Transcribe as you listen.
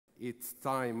it's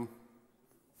time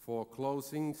for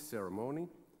closing ceremony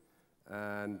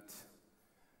and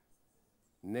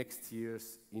next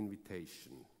year's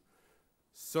invitation.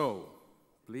 So,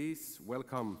 please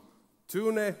welcome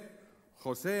Tune,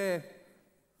 José,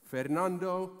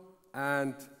 Fernando,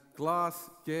 and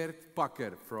Klaas-Geert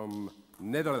Bakker from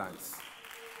Netherlands.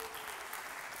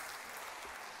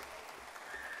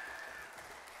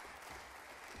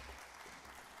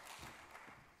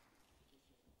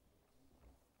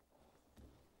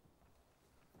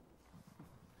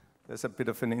 There's a bit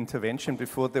of an intervention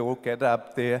before they all get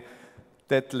up there.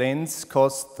 That lens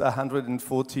cost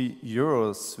 140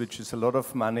 euros, which is a lot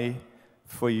of money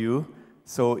for you.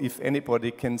 So if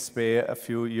anybody can spare a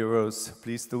few euros,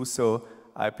 please do so.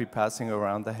 I'll be passing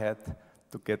around the hat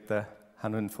to get the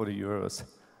 140 euros.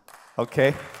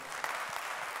 Okay?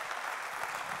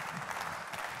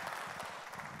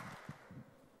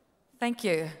 Thank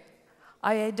you.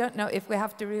 I don't know if we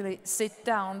have to really sit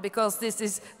down because this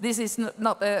is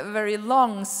not a very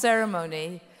long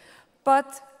ceremony.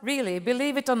 But really,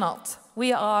 believe it or not,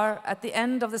 we are at the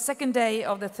end of the second day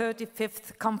of the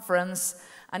 35th conference,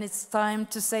 and it's time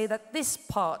to say that this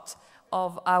part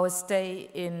of our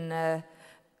stay in,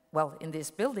 well, in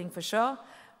this building for sure,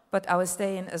 but our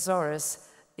stay in Azores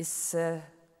is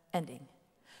ending.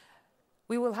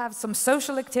 We will have some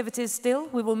social activities still.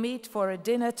 We will meet for a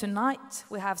dinner tonight.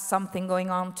 We have something going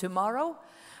on tomorrow,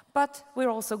 but we're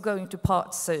also going to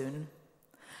part soon.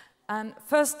 And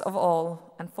first of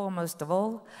all, and foremost of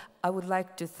all, I would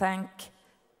like to thank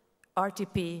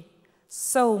RTP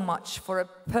so much for a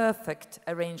perfect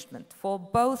arrangement, for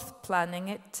both planning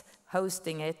it,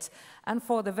 hosting it, and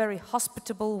for the very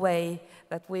hospitable way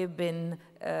that we've been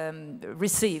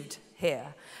received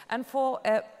here. And for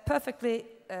a perfectly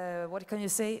what can you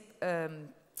say?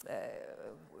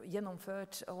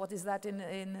 Genomförd, what is that in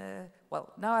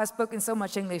well, now I've spoken so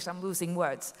much English, I'm losing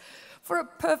words. For a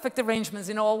perfect arrangements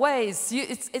in all ways.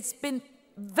 It's been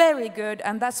very good,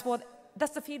 and that's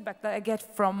the feedback that I get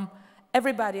from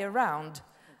everybody around.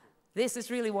 This is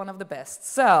really one of the best.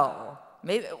 So,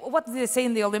 maybe, what do they say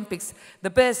in the Olympics? The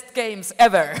best games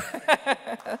ever.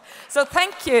 So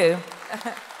thank you.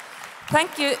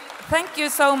 Thank you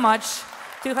so much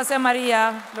to José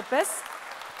María Lopes,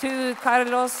 to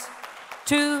Carlos,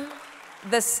 to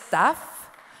the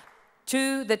staff,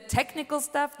 to the technical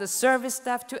staff, the service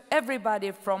staff, to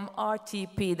everybody from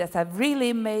RTP that have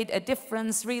really made a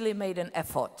difference, really made an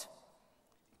effort.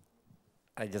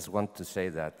 I just want to say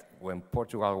that when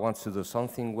Portugal wants to do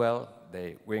something well,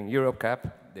 they win Euro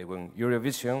Cup, they win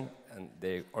Eurovision, and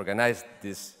they organize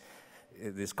this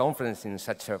conference in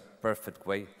such a perfect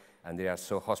way, and they are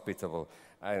so hospitable.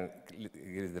 I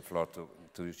give the floor to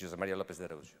José María Lopes de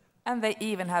Araujo. And they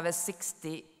even have a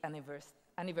 60th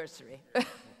anniversary. 68.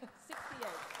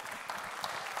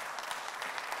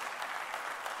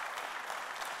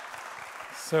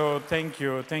 So thank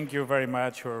you very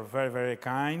much. You're very, very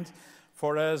kind.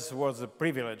 For us, it was a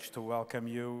privilege to welcome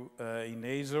you in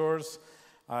Azores.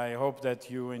 I hope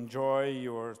that you enjoy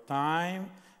your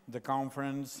time, the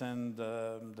conference and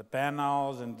the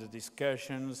panels and the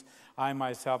discussions. I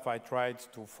myself, I tried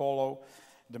to follow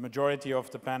the majority of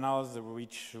the panels,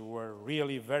 which were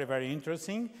really very, very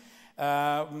interesting.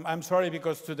 I'm sorry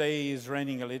because today is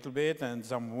raining a little bit and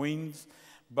some winds,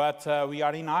 but we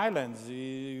are in islands.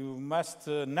 You must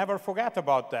never forget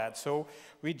about that. So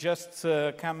we just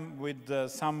come with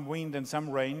some wind and some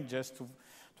rain just to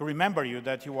remember you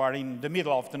that you are in the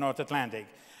middle of the North Atlantic.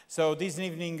 So this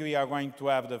evening we are going to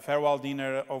have the farewell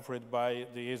dinner offered by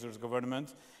the Azores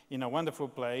government in a wonderful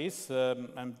place.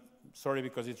 I'm sorry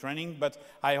because it's raining, but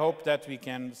I hope that we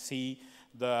can see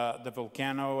the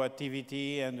volcano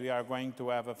activity and we are going to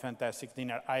have a fantastic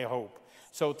dinner, I hope.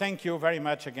 So thank you very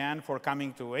much again for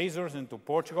coming to Azores and to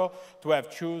Portugal to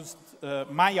have chosen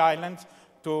my island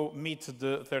to meet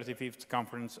the 35th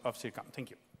conference of CIRCOM.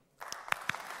 Thank you.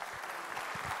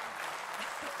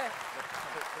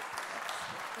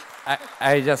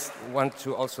 I just want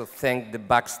to also thank the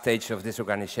backstage of this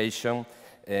organization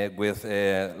with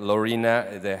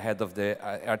Lorena, the head of the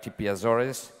RTP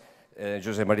Azores,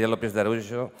 José María López de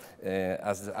Araujo,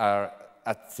 as our,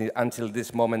 until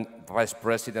this moment, Vice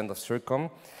President of CIRCOM,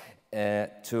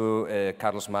 to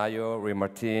Carlos Mayo, Rui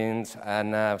Martins,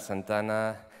 Ana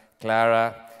Santana,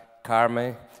 Clara,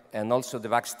 Carmen, and also the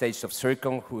backstage of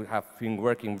CIRCOM, who have been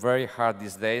working very hard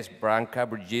these days, Branca,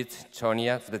 Brigitte,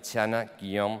 Tonia, Fletchana,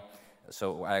 Guillaume.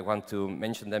 So I want to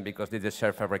mention them because they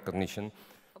deserve a recognition.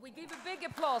 We give a big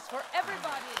applause for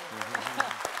everybody.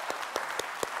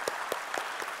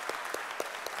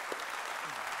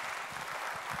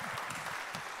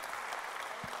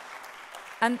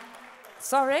 And,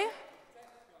 sorry?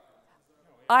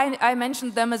 I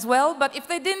mentioned them as well, but if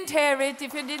they didn't hear it,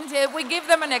 if you didn't hear it, we give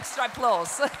them an extra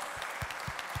applause.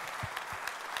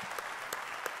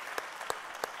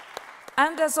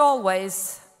 And as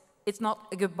always, it's not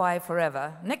a goodbye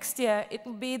forever. Next year, it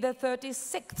will be the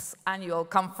 36th annual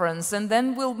conference, and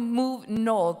then we'll move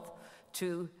north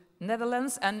to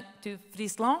Netherlands and to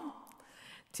Fryslân,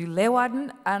 to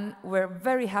Leeuwarden, and we're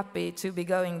very happy to be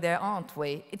going there, aren't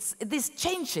we? This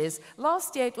changes.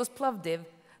 Last year it was Plovdiv.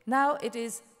 Now it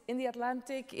is in the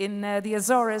Atlantic, in the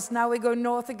Azores. Now we go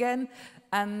north again.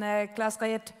 And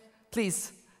Klaas-Geert,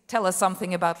 please tell us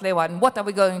something about Leeuwarden. What are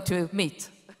we going to meet?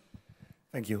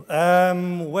 Thank you.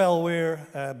 Well, we're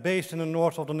based in the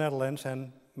north of the Netherlands,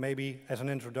 and maybe as an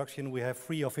introduction, we have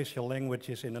 3 official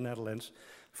languages in the Netherlands.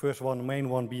 First one, the main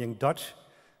one being Dutch,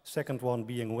 second one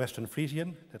being Western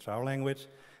Frisian, that's our language,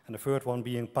 and the third one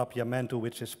being Papiamento,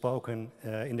 which is spoken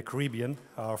in the Caribbean,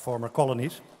 our former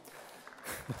colonies.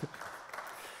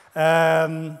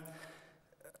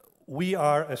 We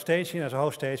are a station, as a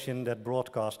host station, that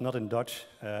broadcasts not in Dutch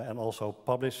and also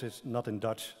publishes not in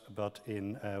Dutch, but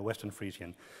in Western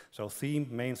Frisian. So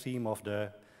main theme of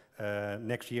the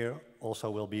next year also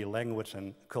will be language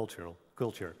and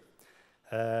culture.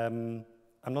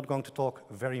 I'm not going to talk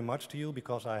very much to you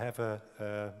because I have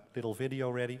a little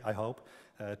video ready, I hope,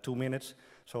 2 minutes.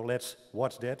 So let's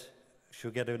watch that.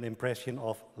 Should get an impression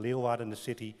of Leeuwarden, the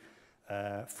city,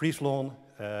 Fryslân,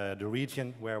 the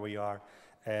region where we are,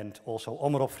 and also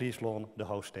Omrop Fryslân, the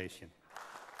host station.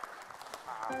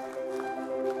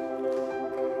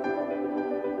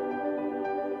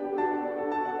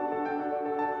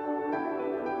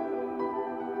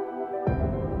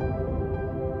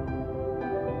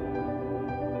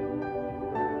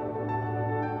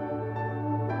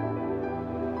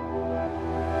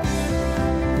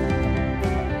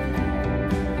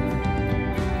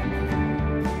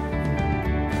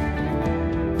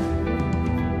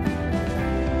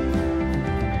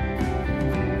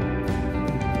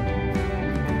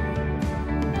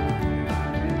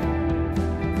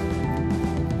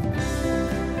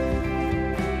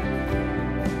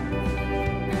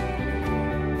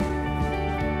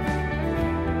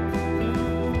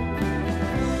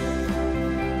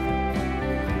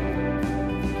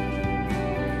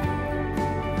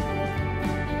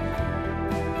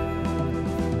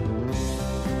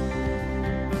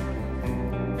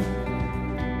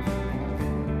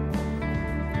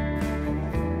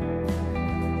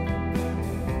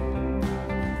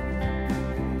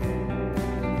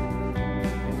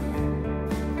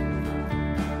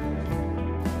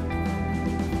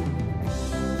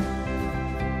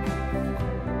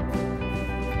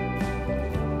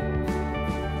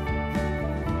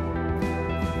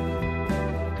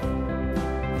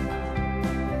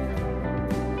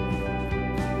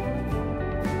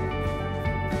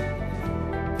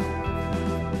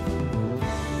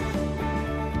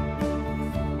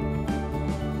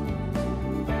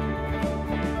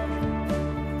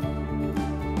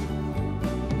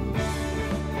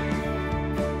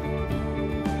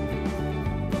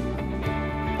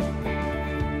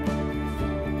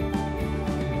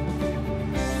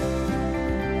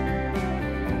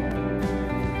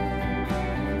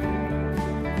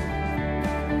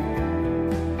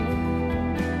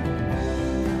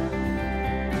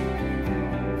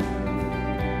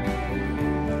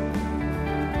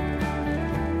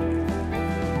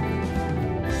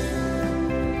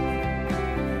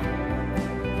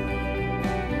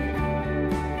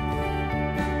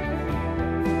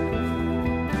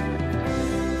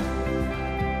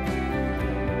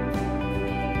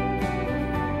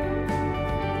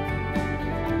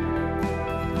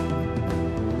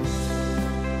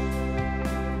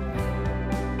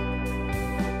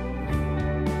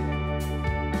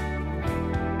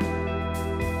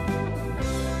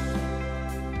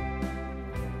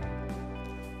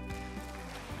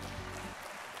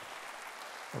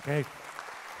 Okay.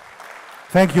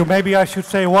 Thank you. Maybe I should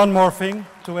say one more thing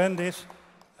to end this.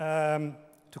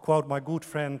 To quote my good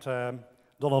friend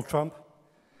Donald Trump,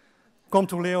 come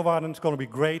to Leeuwarden, it's going to be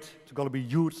great, it's going to be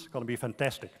huge, it's going to be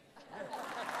fantastic.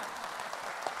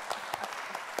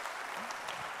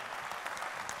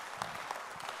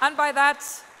 And by that,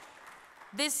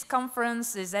 this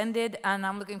conference is ended, and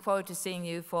I'm looking forward to seeing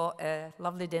you for a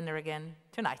lovely dinner again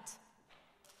tonight.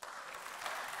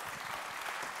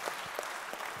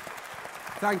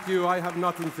 Thank you. I have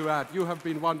nothing to add. You have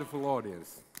been a wonderful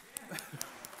audience.